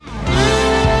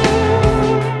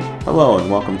Hello and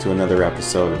welcome to another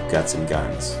episode of Guts and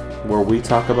Guns, where we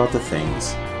talk about the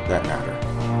things that matter.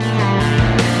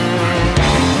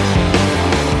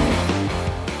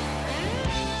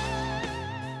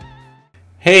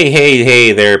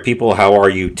 Hey there, people. How are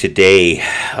you today?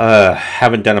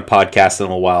 Haven't done a podcast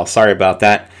in a while. Sorry about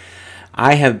that.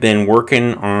 I have been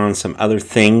working on some other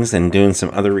things and doing some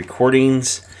other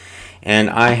recordings, and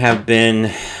I have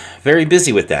been very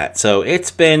busy with that. So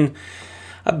it's been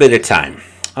a bit of time.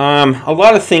 A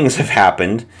lot of things have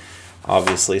happened,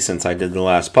 obviously, since I did the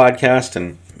last podcast,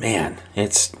 and man,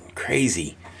 it's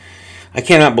crazy. I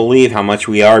cannot believe how much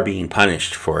we are being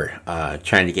punished for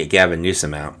trying to get Gavin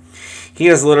Newsom out. He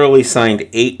has literally signed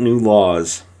 8 new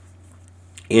laws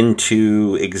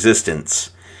into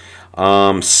existence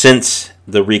since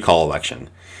the recall election.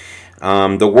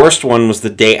 The worst one was the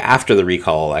day after the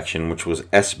recall election, which was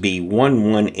SB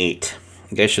 118.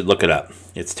 You guys should look it up.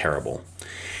 It's terrible.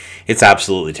 It's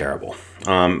absolutely terrible.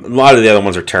 A lot of the other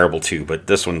ones are terrible too, but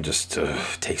this one just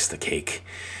takes the cake.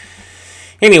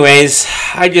 Anyways,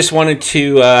 I just wanted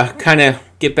to kind of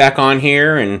get back on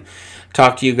here and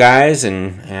talk to you guys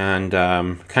and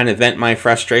kind of vent my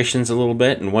frustrations a little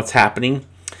bit and what's happening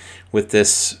with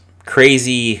this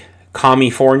crazy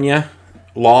California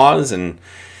laws and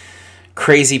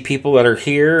crazy people that are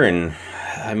here. And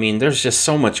I mean, there's just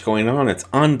so much going on. It's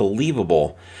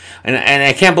unbelievable. And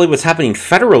I can't believe what's happening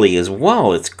federally as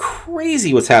well. It's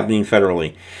crazy what's happening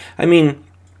federally. I mean,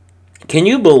 can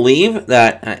you believe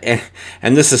that?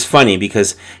 And this is funny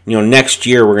because, next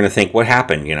year we're going to think, what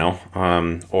happened,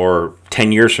 or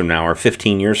 10 years from now or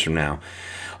 15 years from now.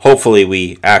 Hopefully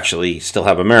we actually still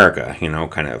have America,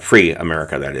 kind of free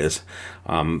America, that is,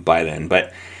 by then.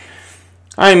 But,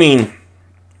 I mean,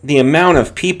 the amount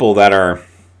of people that are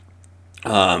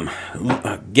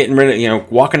getting rid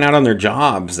of, walking out on their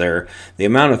jobs, the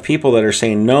amount of people that are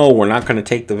saying, no, we're not going to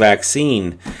take the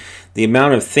vaccine, the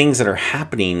amount of things that are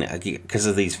happening because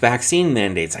of these vaccine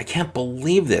mandates. I can't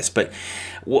believe this. But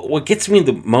what gets me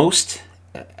the most,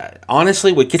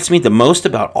 honestly, what gets me the most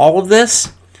about all of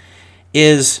this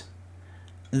is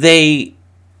they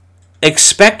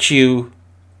expect you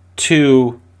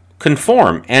to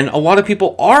conform. And a lot of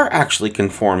people are actually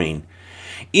conforming,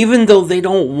 even though they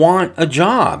don't want a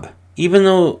job, even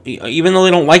though they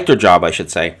don't like their job, I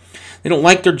should say. They don't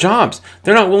like their jobs.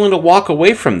 They're not willing to walk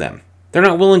away from them. They're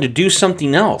not willing to do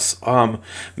something else,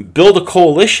 build a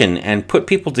coalition and put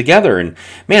people together. And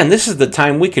man, this is the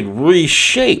time we could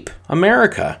reshape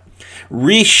America,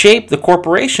 reshape the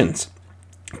corporations.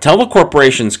 Tell the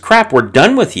corporations, crap, we're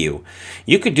done with you.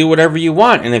 You could do whatever you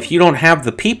want. And if you don't have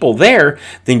the people there,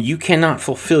 then you cannot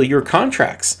fulfill your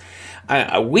contracts.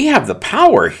 We have the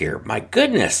power here, my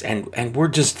goodness, and we're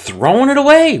just throwing it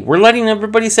away. We're letting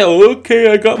everybody say, oh, okay,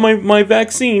 I got my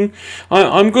vaccine.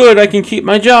 I'm good. I can keep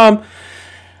my job.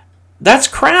 That's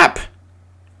crap.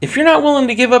 If you're not willing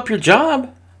to give up your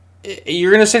job,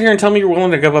 you're going to sit here and tell me you're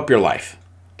willing to give up your life.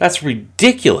 That's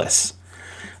ridiculous.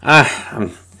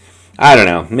 I don't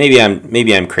know. Maybe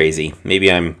I'm crazy.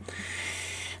 Maybe I'm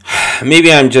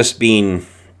just being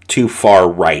too far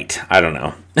right. I don't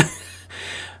know.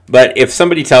 But if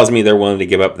somebody tells me they're willing to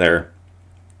give up their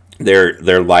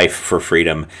life for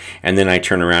freedom, and then I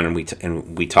turn around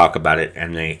and we talk about it,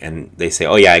 and they say,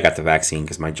 "Oh yeah, I got the vaccine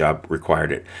because my job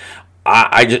required it,"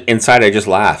 I just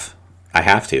laugh. I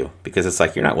have to, because it's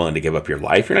like, you're not willing to give up your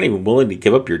life. You're not even willing to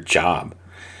give up your job.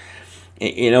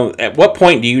 At what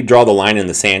point do you draw the line in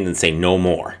the sand and say no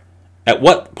more? At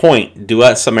what point do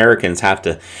us Americans have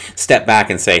to step back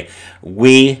and say,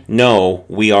 we know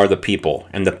we are the people,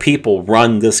 and the people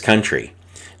run this country,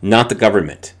 not the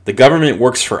government. The government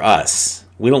works for us.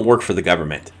 We don't work for the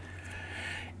government.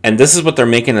 And this is what they're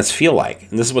making us feel like,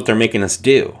 and this is what they're making us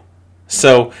do.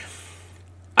 So,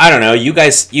 I don't know. You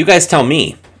guys tell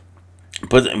me.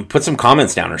 Put some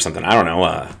comments down or something. I don't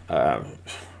know.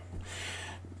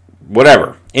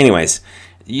 Whatever. Anyways,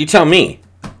 you tell me.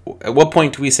 At what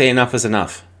point do we say enough is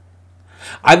enough?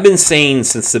 I've been saying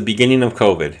since the beginning of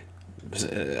COVID,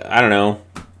 I don't know,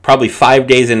 probably 5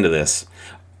 days into this,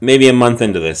 maybe a month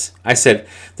into this, I said,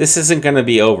 this isn't going to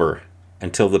be over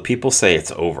until the people say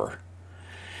it's over.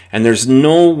 And there's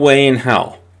no way in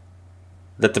hell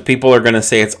that the people are going to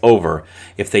say it's over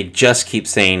if they just keep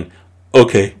saying,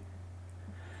 okay.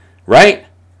 Right?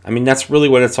 I mean, that's really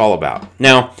what it's all about.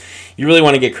 Now, you really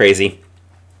want to get crazy.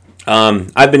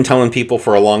 I've been telling people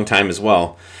for a long time as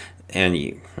well, and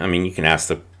you can ask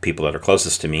the people that are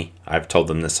closest to me. I've told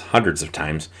them this hundreds of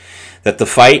times, that the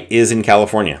fight is in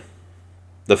California.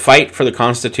 The fight for the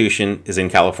Constitution is in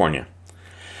California.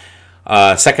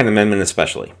 Second Amendment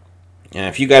especially. And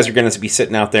if you guys are going to be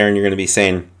sitting out there and you're going to be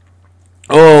saying,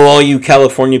 oh, all you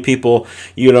California people,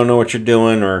 you don't know what you're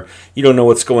doing, or you don't know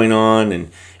what's going on,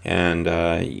 and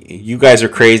you guys are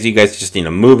crazy. You guys just need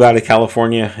to move out of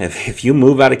California. If you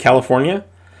move out of California,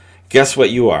 guess what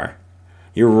you are?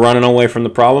 You're running away from the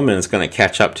problem, and it's going to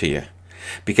catch up to you.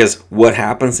 Because what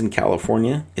happens in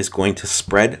California is going to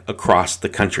spread across the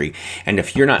country. And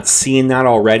if you're not seeing that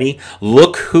already,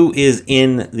 look who is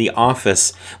in the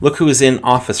office. Look who is in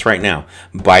office right now.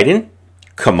 Biden,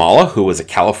 Kamala, who was a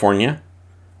California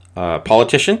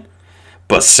politician,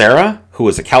 Becerra, who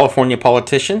was a California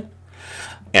politician,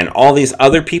 and all these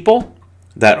other people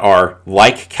that are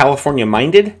like California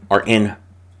minded are in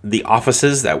the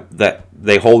offices that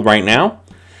they hold right now.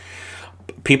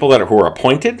 People who are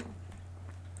appointed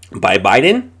by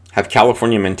Biden have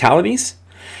California mentalities,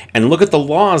 and look at the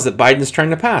laws that Biden's trying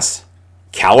to pass.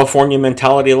 California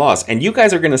mentality laws. And you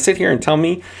guys are going to sit here and tell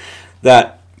me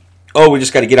that, oh, we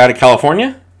just got to get out of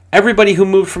California? Everybody who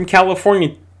moved from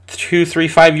California 2, 3,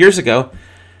 5 years ago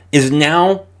is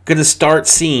now going to start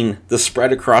seeing the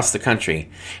spread across the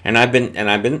country. And I've been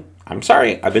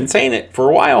saying it for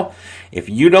a while. If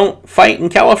you don't fight in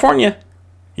California,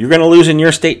 you're going to lose in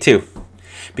your state too.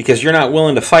 Because you're not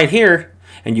willing to fight here,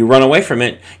 and you run away from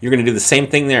it, you're going to do the same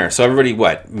thing there. So everybody,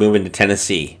 moving to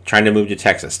Tennessee, trying to move to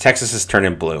Texas. Texas is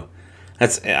turning blue.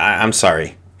 I'm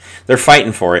sorry. They're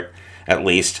fighting for it, at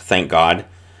least, thank God.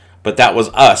 But that was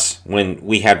us when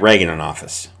we had Reagan in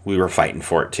office. We were fighting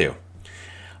for it too.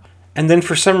 And then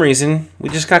for some reason, we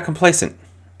just got complacent.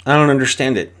 I don't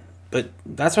understand it, but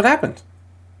that's what happened.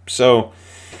 So,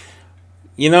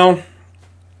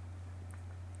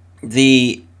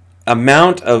 the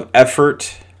amount of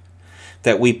effort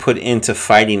that we put into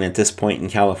fighting at this point in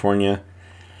California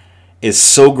is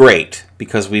so great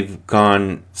because we've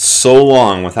gone so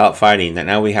long without fighting that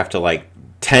now we have to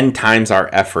 10 times our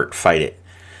effort fight it.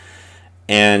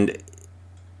 And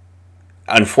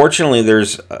unfortunately,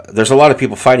 there's a lot of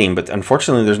people fighting, but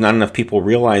unfortunately there's not enough people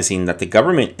realizing that the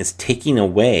government is taking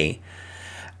away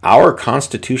our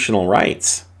constitutional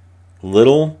rights.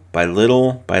 Little by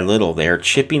little by little, they are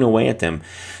chipping away at them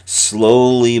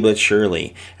slowly but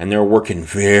surely, and they're working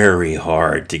very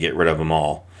hard to get rid of them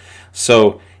all.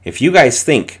 So if you guys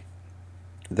think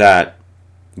that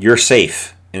you're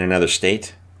safe in another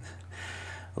state,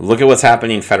 look at what's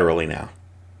happening federally now.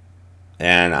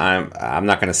 And I'm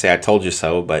not going to say I told you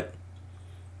so, but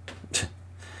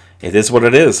it is what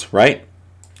it is, right?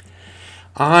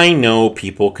 I know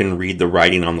people can read the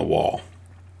writing on the wall.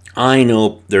 I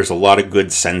know there's a lot of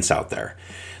good sense out there.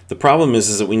 The problem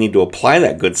is that we need to apply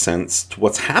that good sense to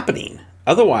what's happening.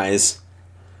 Otherwise,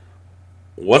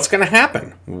 what's going to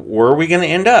happen? Where are we going to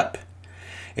end up?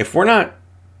 If we're not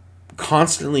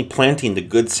constantly planting the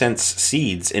good sense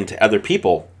seeds into other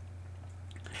people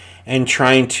and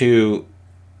trying to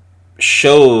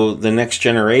show the next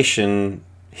generation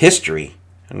history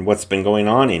and what's been going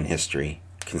on in history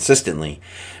consistently,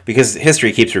 because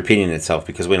history keeps repeating itself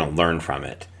because we don't learn from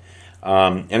it.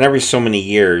 And every so many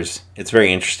years, it's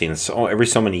very interesting. So every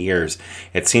so many years,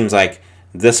 it seems like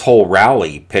this whole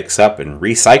rally picks up and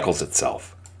recycles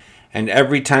itself. And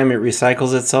every time it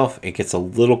recycles itself, it gets a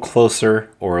little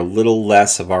closer or a little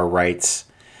less of our rights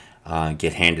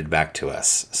get handed back to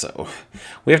us. So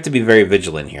we have to be very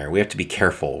vigilant here. We have to be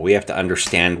careful. We have to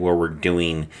understand where we're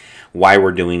doing, why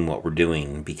we're doing what we're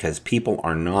doing, because people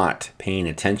are not paying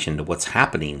attention to what's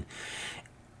happening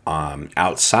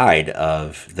outside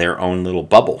of their own little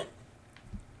bubble.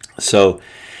 So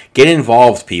get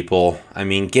involved, people. I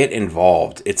mean, get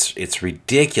involved. It's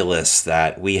ridiculous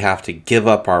that we have to give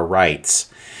up our rights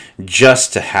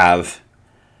just to have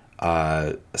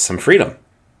some freedom.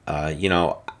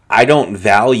 I don't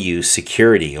value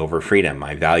security over freedom.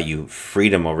 I value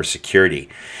freedom over security.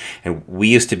 And we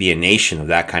used to be a nation of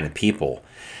that kind of people.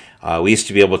 We used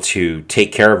to be able to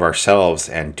take care of ourselves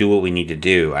and do what we need to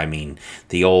do. I mean,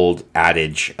 the old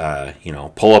adage,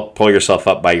 pull yourself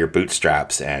up by your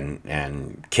bootstraps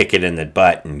and kick it in the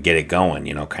butt and get it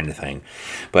going, kind of thing.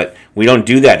 But we don't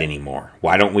do that anymore.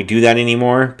 Why don't we do that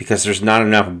anymore? Because there's not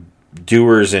enough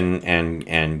doers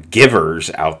and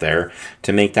givers out there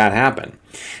to make that happen.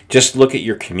 Just look at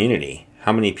your community.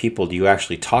 How many people do you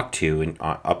actually talk to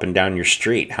up and down your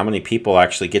street? How many people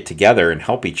actually get together and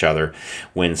help each other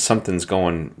when something's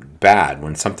going bad,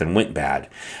 when something went bad?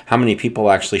 How many people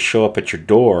actually show up at your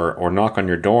door or knock on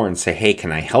your door and say, hey,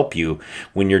 can I help you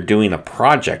when you're doing a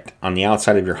project on the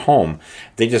outside of your home?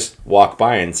 They just walk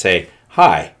by and say,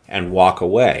 hi, and walk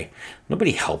away.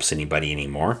 Nobody helps anybody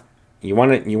anymore. You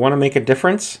want to make a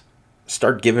difference?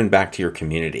 Start giving back to your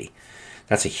community.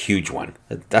 That's a huge one.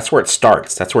 That's where it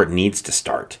starts. That's where it needs to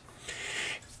start.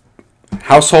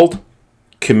 Household,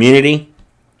 community,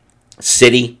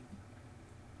 city,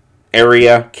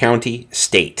 area, county,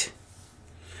 state.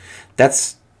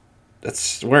 That's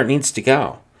where it needs to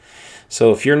go.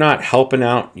 So if you're not helping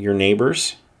out your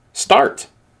neighbors, start.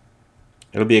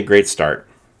 It'll be a great start.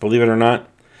 Believe it or not,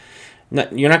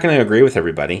 you're not going to agree with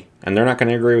everybody, and they're not going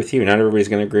to agree with you. Not everybody's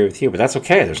going to agree with you, but that's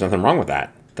okay. There's nothing wrong with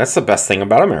that. That's the best thing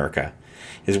about America,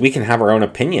 is we can have our own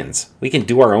opinions. We can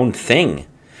do our own thing.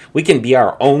 We can be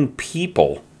our own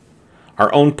people,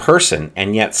 our own person,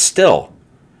 and yet still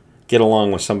get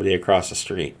along with somebody across the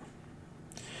street.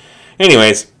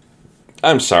 Anyways,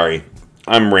 I'm sorry.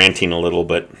 I'm ranting a little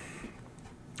bit.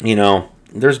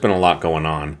 There's been a lot going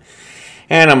on,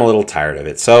 and I'm a little tired of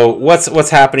it. So what's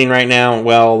happening right now?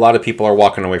 Well, a lot of people are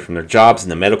walking away from their jobs in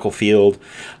the medical field.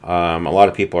 A lot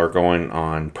of people are going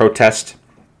on protest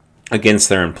against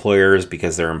their employers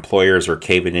because their employers are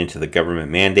caving into the government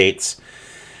mandates.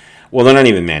 Well, they're not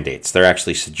even mandates. They're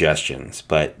actually suggestions,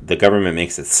 but the government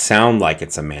makes it sound like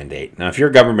it's a mandate. Now, if you're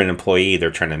a government employee,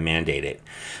 they're trying to mandate it.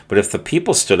 But if the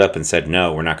people stood up and said,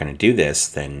 no, we're not going to do this,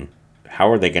 then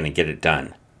how are they going to get it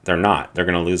done? They're not. They're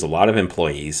going to lose a lot of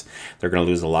employees. They're going to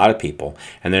lose a lot of people.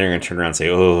 And then they're going to turn around and say,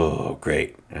 oh,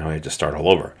 great. Now we have to start all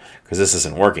over because this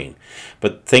isn't working.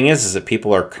 But the thing is that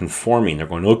people are conforming. They're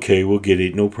going, okay, we'll get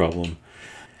it. No problem.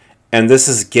 And this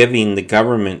is giving the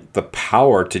government the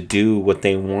power to do what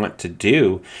they want to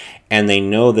do. And they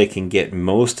know they can get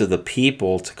most of the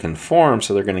people to conform,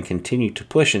 so they're going to continue to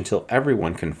push until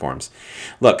everyone conforms.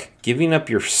 Look, giving up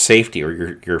your safety,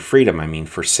 or your freedom,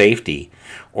 for safety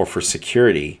or for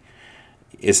security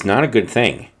is not a good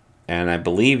thing. And I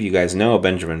believe you guys know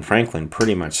Benjamin Franklin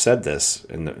pretty much said this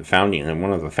in the founding, and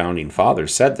one of the founding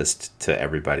fathers said this to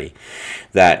everybody,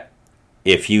 that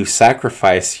if you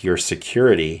sacrifice your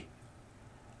security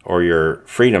or your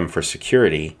freedom for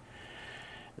security,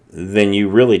 then you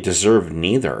really deserve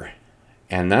neither.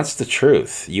 And that's the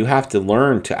truth. You have to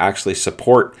learn to actually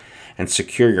support and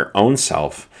secure your own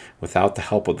self without the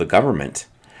help of the government.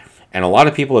 And a lot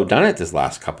of people have done it this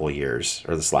last couple of years,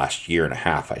 or this last year and a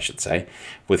half, I should say,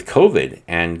 with COVID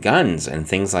and guns and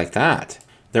things like that.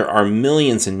 There are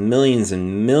millions and millions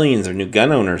and millions of new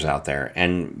gun owners out there,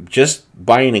 and just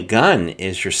buying a gun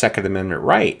is your Second Amendment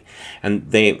right.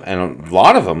 And a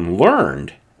lot of them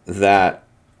learned that,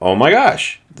 oh my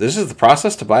gosh, this is the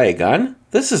process to buy a gun?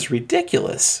 This is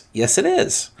ridiculous. Yes, it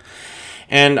is.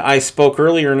 And I spoke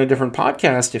earlier in a different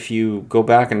podcast. If you go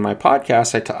back in my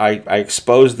podcast, I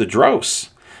exposed the DROS,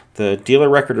 the dealer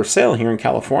record of sale here in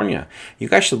California. You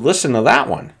guys should listen to that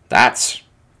one. That's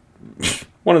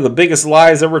one of the biggest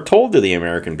lies ever told to the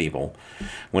American people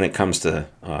when it comes to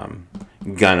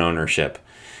gun ownership.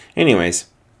 Anyways,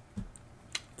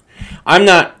 I'm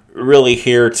not really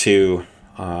here to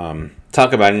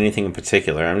talk about anything in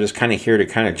particular. I'm just kind of here to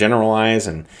kind of generalize,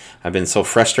 and I've been so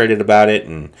frustrated about it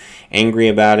and angry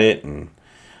about it, and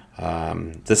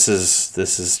this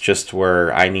is just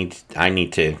where I need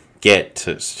to get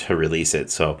to release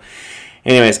it. So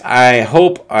anyways, I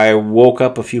hope I woke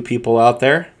up a few people out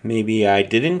there. Maybe I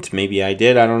didn't. Maybe I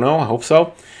did. I don't know. I hope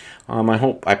so. I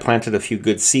hope I planted a few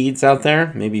good seeds out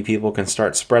there. Maybe people can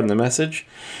start spreading the message.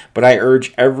 But I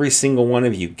urge every single one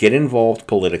of you, get involved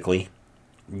politically.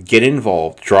 Get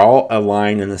involved. Draw a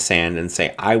line in the sand and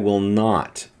say, I will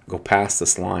not go past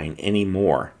this line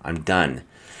anymore. I'm done.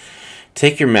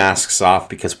 Take your masks off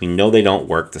because we know they don't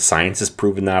work. The science has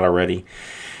proven that already.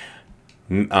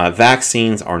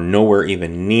 Vaccines are nowhere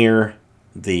even near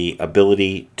the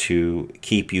ability to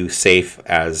keep you safe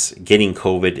as getting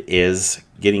COVID is.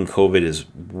 Getting COVID is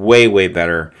way, way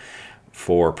better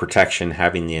for protection.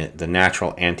 Having the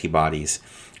natural antibodies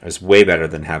is way better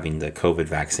than having the COVID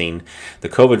vaccine. The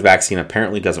COVID vaccine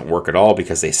apparently doesn't work at all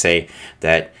because they say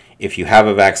that if you have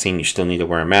a vaccine, you still need to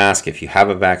wear a mask. If you have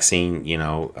a vaccine,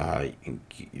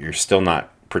 you're still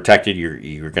not protected.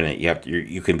 You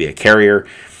can be a carrier,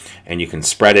 and you can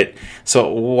spread it.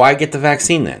 So why get the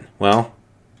vaccine then? Well,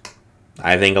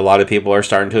 I think a lot of people are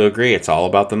starting to agree. It's all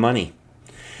about the money.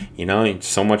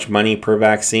 So much money per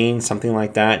vaccine, something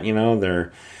like that.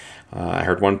 I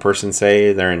heard one person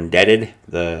say they're indebted.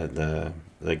 The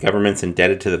government's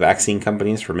indebted to the vaccine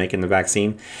companies for making the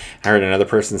vaccine. I heard another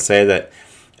person say that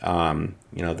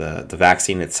the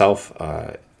vaccine itself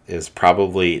is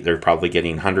they're probably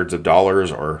getting hundreds of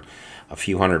dollars or a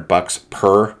few $100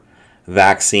 per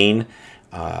vaccine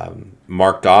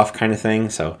marked off kind of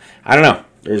thing. So I don't know.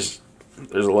 There's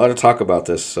a lot of talk about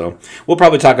this, so we'll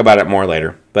probably talk about it more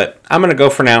later. But I'm gonna go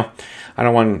for now. I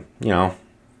don't want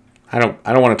I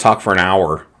don't want to talk for an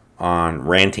hour on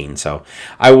ranting. So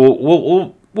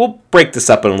we'll break this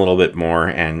up in a little bit more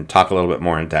and talk a little bit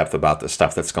more in depth about the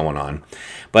stuff that's going on.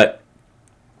 But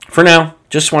for now,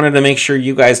 just wanted to make sure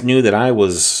you guys knew that I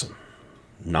was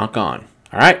not gone.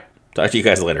 All right, talk to you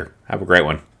guys later. Have a great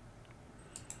one.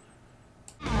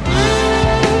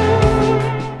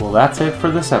 Well, that's it for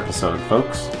this episode,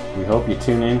 folks. We hope you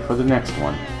tune in for the next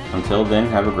one. Until then,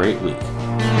 have a great week.